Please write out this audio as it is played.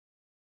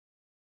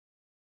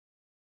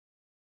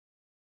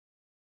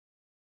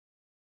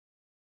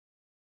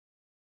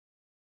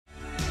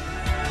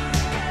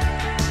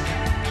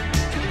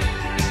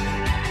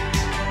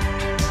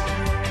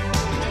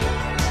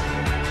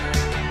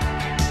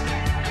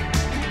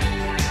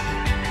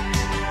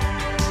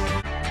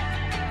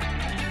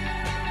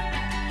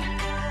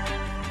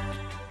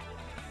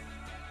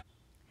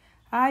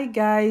Hi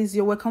guys,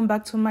 you're welcome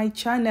back to my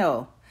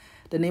channel.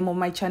 The name of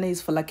my channel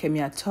is Folakemi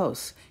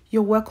Atos.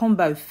 You're welcome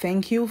back.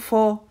 Thank you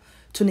for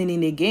tuning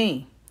in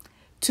again.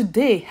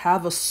 Today I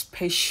have a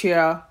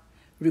special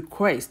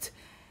request.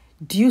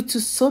 Due to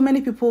so many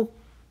people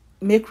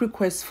make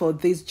requests for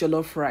this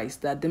jollof rice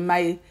that in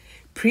my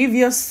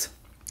previous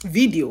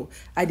video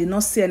I did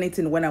not say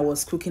anything when I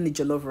was cooking the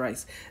jollof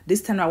rice.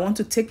 This time I want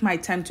to take my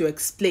time to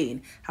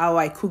explain how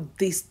I cook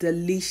this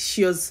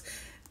delicious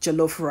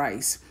jollof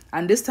rice.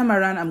 And this time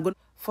around,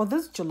 for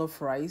this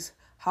jollof rice,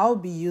 I'll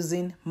be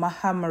using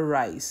Mahatma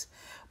rice.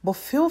 But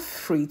feel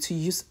free to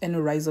use any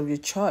rice of your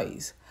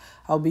choice.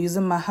 I'll be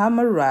using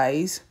Mahatma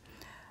rice.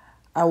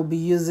 I'll be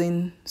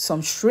using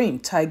some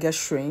shrimp, tiger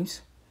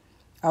shrimps.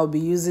 I'll be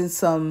using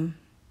some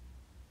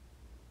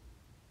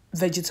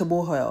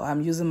vegetable oil.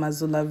 I'm using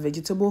Mazula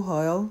vegetable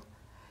oil.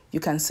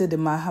 You can say the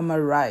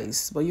Mahatma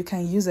rice, but you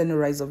can use any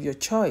rice of your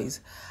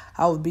choice.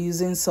 I'll be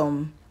using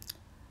some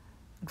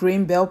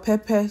green bell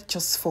pepper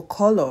just for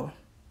color,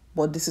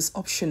 but this is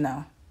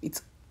optional.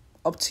 It's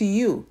up to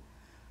you.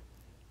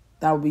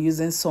 I'll be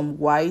using some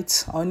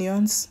white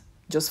onions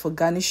just for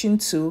garnishing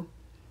too.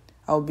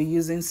 I'll be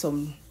using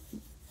some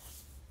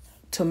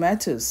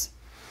tomatoes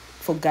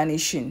for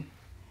garnishing.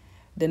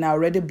 Then I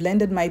already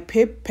blended my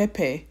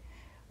pepper,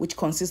 which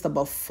consists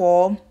about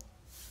four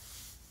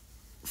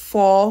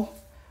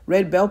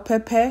red bell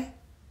pepper,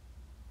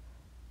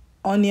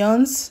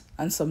 onions,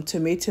 and some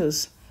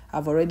tomatoes.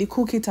 I've already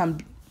cooked it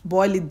and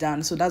boiled it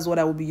down, so that's what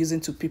I will be using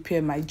to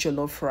prepare my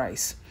jollof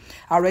rice.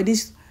 I already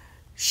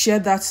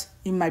shared that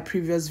in my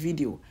previous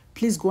video.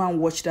 Please go and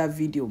watch that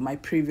video, my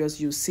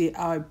previous. You see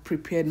how I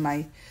prepared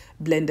my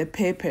blended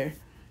pepper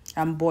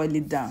and boil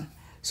it down.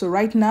 So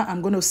right now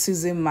I'm going to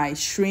season my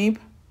shrimp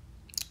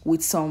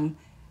with some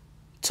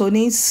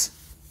tonics.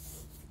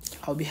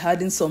 I'll be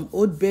adding some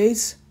oat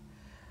base.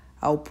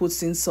 I'll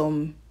put in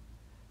some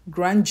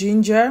ground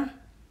ginger.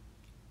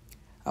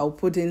 I'll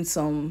put in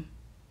some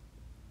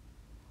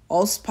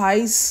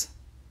allspice,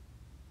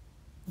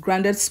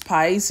 grounded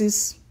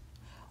spices,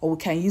 or we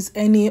can use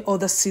any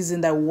other season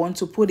that we want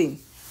to put in.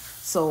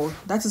 So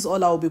that is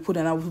all I will be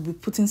putting. I will be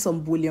putting some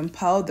bouillon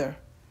powder.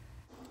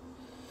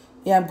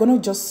 Yeah, I'm going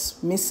to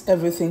just mix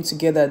everything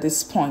together at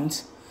this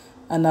point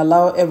and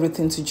allow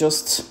everything to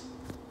just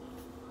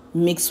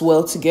mix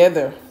well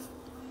together.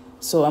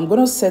 So I'm going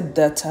to set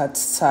that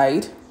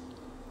aside.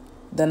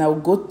 Then I'll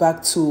go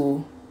back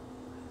to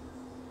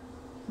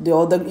the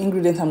other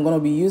ingredients I'm going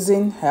to be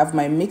using. I have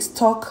my mixed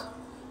stock,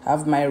 I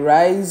have my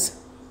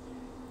rice,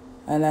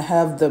 and I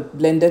have the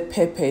blended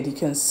pepper. You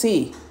can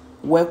see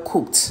well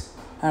cooked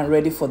and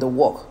ready for the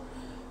work.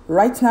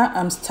 Right now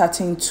I'm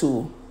starting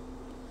to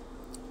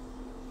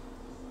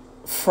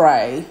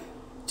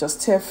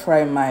stir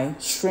fry my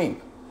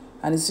shrimp,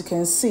 and as you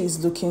can see, it's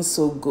looking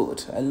so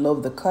good. I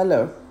love the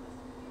color,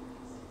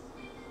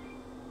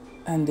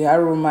 and the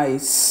aroma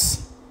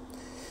is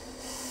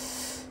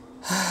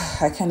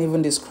I can't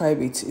even describe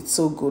it. It's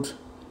so good.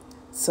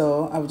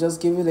 So I'll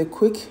just give it a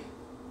quick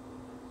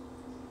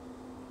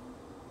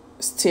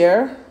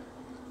stir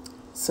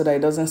so that it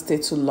doesn't stay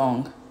too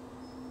long.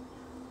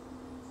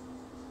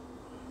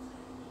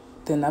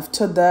 Then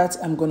after that,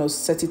 I'm going to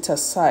set it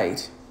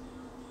aside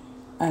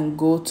and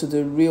go to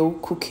the real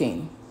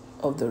cooking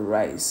of the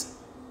rice.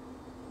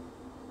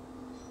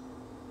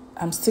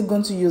 I'm still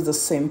going to use the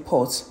same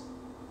pot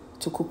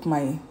to cook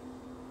my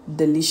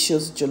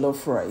delicious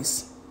jollof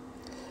rice.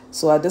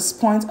 So at this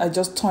point, I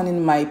just turn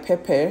in my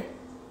pepper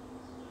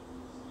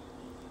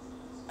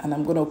and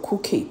I'm going to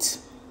cook it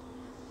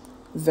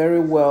very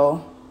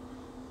well.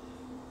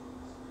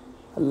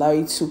 Allow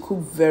it to cook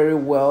very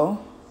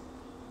well.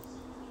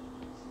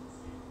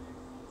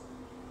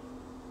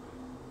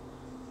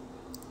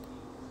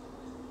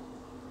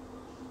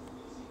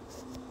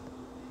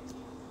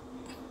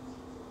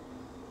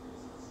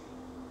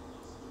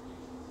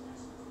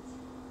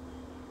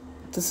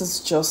 This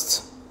is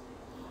just.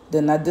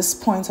 Then at this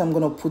point, I'm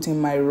going to put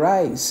in my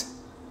rice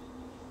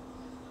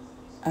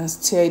and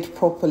stir it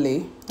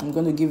properly. I'm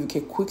going to give it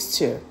a quick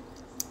stir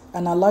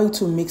and allow it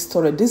to mix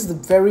thoroughly. This is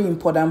the very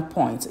important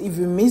point. If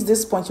you miss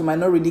this point, you might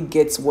not really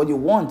get what you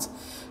want.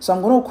 So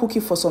I'm going to cook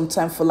it for some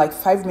time, for like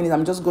 5 minutes.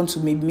 I'm just going to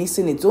be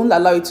mixing it. Don't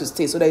allow it to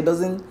stay so that it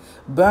doesn't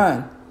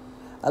burn.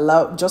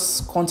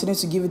 Just continue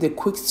to give it a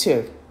quick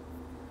stir.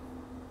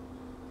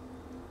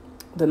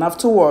 Then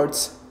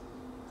afterwards,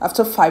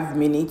 after 5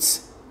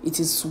 minutes, it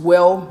is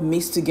well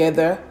mixed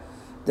together.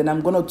 Then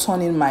I'm going to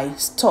turn in my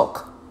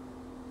stock.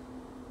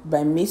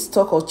 By meat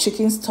stock or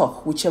chicken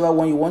stock, whichever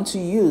one you want to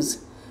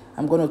use.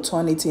 I'm going to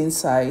turn it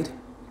inside,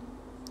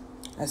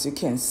 as you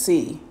can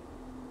see.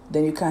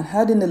 Then you can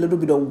add in a little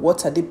bit of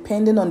water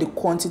depending on the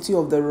quantity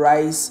of the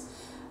rice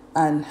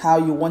and how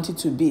you want it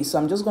to be. So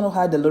I'm just going to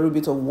add a little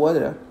bit of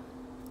water.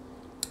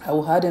 I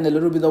will add in a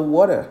little bit of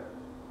water,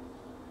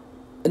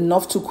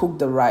 enough to cook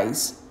the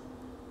rice.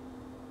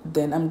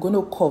 Then I'm going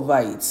to cover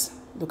it.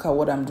 Look at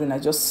what I'm doing. I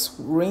just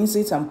rinse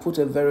it and put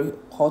a very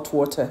hot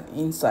water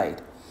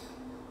inside.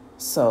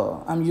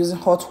 So I'm using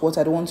hot water.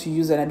 I don't want to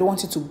use it. I don't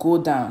want it to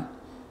go down.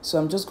 So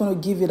I'm just going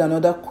to give it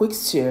another quick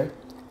stir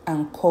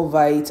and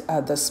cover it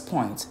at this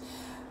point.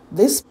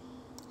 This,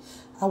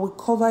 I will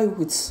cover it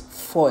with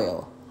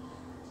foil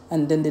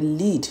and then the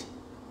lid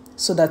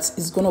so that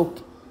it's going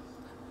to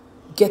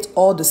get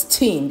all the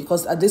steam,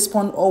 because at this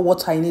point all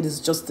what I need is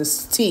just the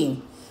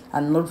steam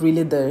and not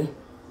really the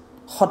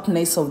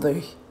hotness of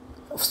the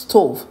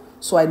stove.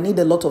 So I need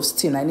a lot of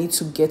steam. I need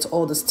to get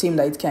all the steam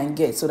that it can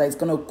get so that it's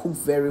going to cook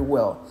very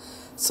well.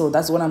 So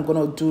that's what I'm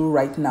going to do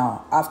right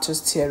now after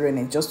stirring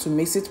it, just to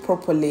mix it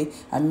properly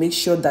and make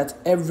sure that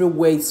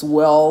everywhere is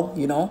well,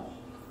 you know,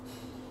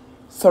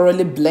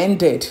 thoroughly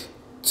blended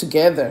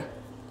together.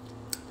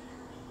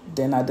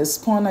 Then at this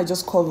point, I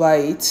just cover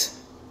it.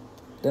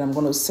 Then I'm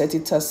going to set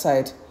it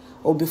aside.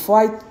 Or before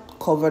I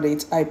cover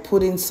it, I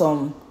put in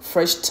some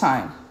fresh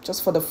thyme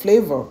just for the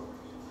flavor.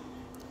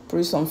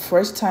 Put some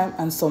fresh thyme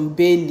and some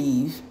bay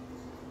leaf.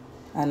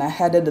 And I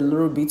added a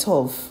little bit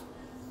of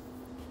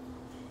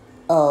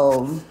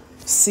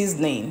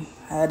seasoning.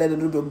 I added a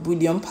little bit of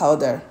bouillon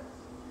powder,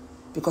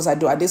 because at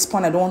this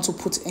point I don't want to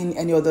put in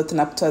any other thing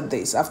after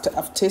this. After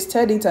I've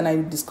tasted it and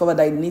I discovered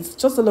that it needs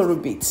just a little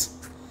bit,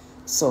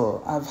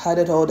 so I've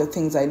added all the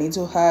things I need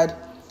to add.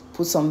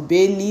 Put some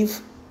bay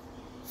leaf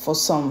for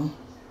some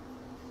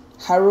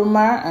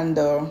aroma and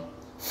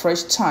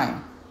fresh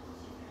thyme.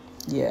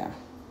 Yeah.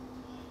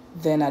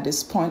 Then at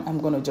this point I'm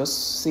going to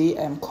just see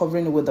I'm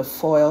covering it with the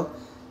foil.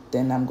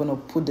 Then I'm going to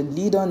put the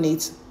lid on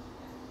it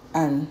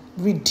and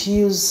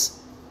reduce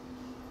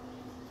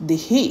the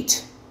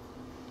heat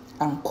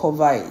and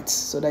cover it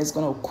so that it's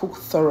going to cook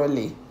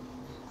thoroughly.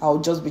 I'll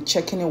just be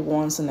checking it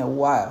once in a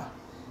while.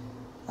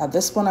 At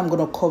this point, I'm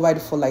going to cover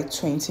it for like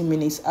 20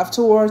 minutes.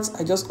 Afterwards,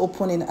 I just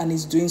open it and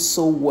it's doing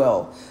so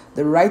well.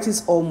 The rice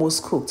is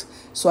almost cooked.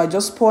 So I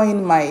just pour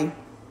in my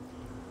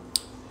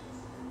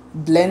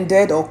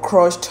blended or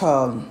crushed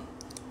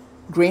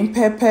green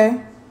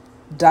pepper,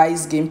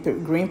 diced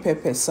green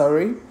pepper,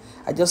 sorry.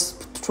 I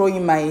just throw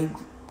in my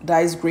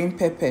diced green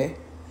pepper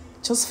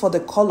just for the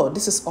color.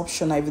 This is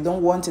optional if you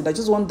don't want it. I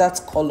just want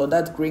that color,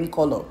 that green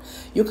color.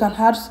 You can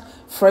add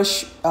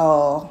fresh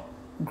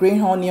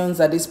green onions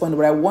at this point,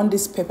 but I want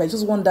this pepper. I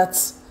just want that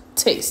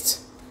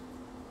taste.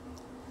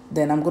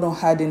 Then I'm going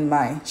to add in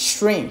my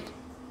shrimp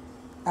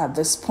at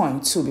this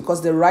point too,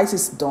 because the rice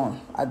is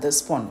done at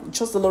this point.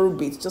 Just a little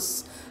bit.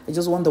 I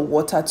just want the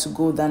water to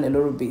go down a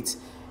little bit.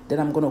 Then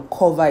I'm going to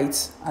cover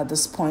it at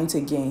this point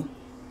again.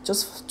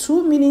 Just for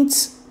 2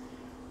 minutes.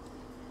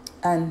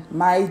 And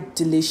my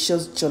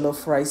delicious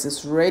jollof rice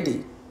is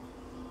ready.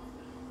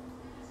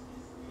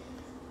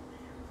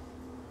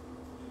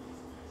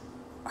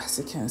 As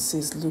you can see,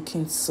 it's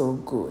looking so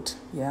good.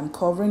 Yeah, I'm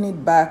covering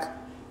it back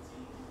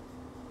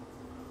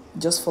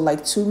just for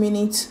like 2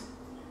 minutes.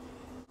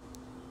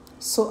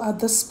 So at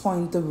this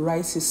point, the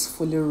rice is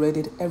fully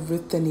ready.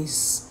 Everything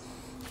is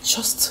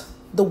just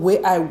the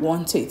way I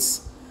want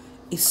it.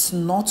 It's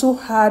not too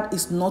hard,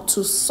 it's not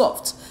too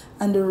soft,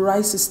 and the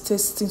rice is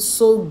tasting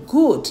so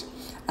good.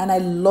 And I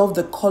love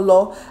the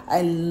color,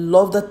 I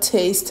love the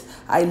taste,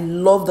 I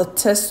love the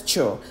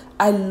texture,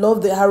 I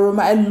love the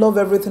aroma, I love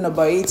everything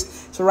about it.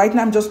 So right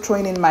now I'm just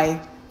throwing in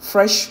my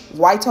fresh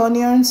white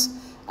onions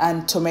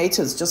and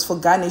tomatoes just for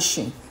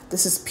garnishing.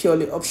 This is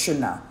purely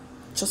optional,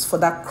 just for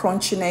that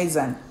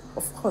crunchiness, and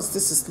of course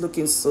this is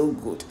looking so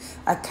good.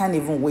 I can't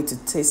even wait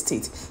to taste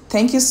it.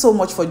 Thank you so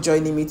much for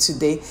joining me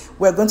today.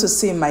 We're going to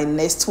see in my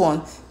next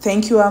one.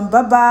 Thank you and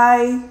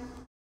bye-bye.